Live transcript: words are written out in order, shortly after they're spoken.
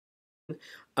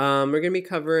We're going to be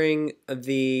covering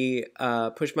the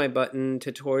push my button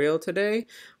tutorial today.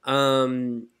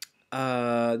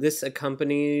 This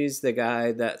accompanies the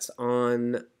guide that's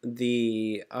on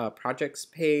the projects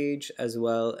page as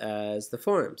well as the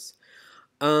forums.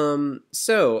 Before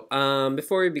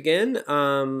we begin,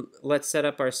 let's set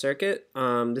up our circuit.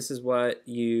 This is what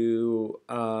you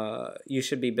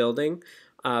should be building.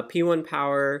 P1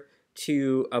 power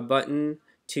to a button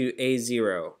to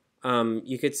A0.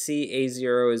 You could see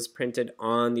A0 is printed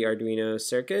on the Arduino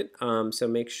circuit, so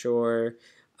make sure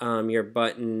your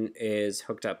button is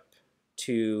hooked up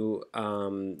to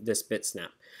this bit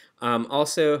snap.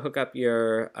 Also hook up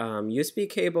your USB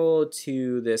cable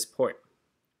to this port.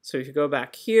 So if you go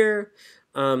back here,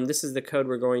 this is the code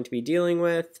we're going to be dealing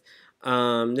with.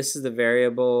 This is the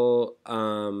variable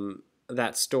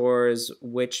that stores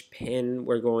which pin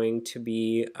we're going to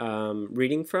be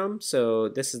reading from. So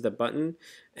this is the button,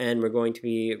 and we're going to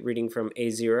be reading from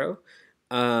A0.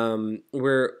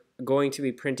 We're going to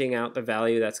be printing out the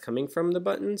value that's coming from the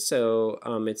button, so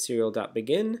it's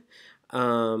serial.begin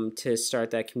to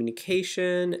start that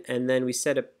communication, and then we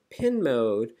set a pin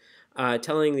mode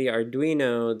telling the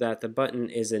Arduino that the button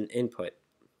is an input.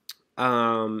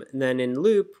 Then in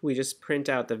loop, we just print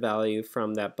out the value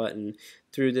from that button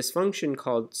through this function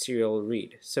called serial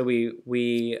read. So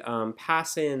we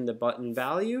pass in the button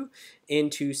value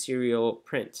into serial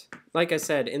print. Like I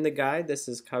said, in the guide, this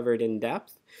is covered in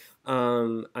depth.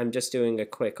 I'm just doing a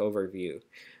quick overview.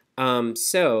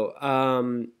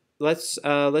 Let's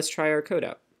try our code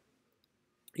out.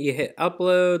 You hit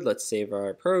upload. Let's save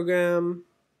our program.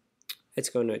 It's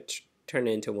going to turn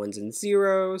it into ones and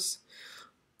zeros,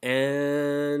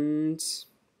 and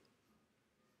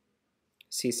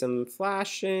see some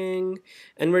flashing,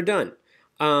 and we're done.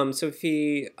 So if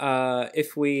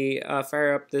we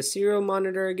fire up the serial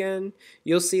monitor again,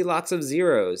 you'll see lots of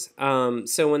zeros.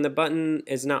 So when the button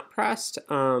is not pressed,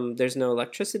 there's no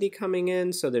electricity coming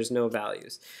in, so there's no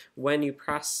values. When you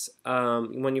press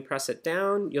it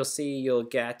down, you'll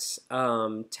get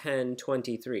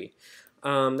 1023.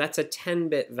 That's a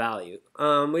 10-bit value.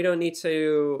 We don't need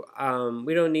to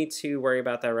worry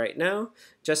about that right now.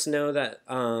 Just know that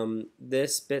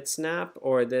this bit snap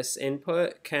or this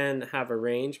input can have a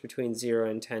range between 0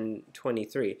 and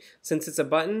 1023. Since it's a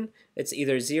button, it's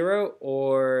either 0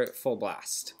 or full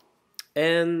blast.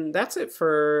 And that's it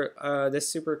for this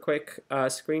super quick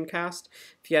screencast.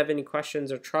 If you have any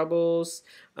questions or troubles,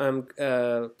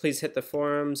 please hit the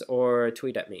forums or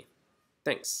tweet at me.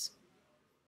 Thanks.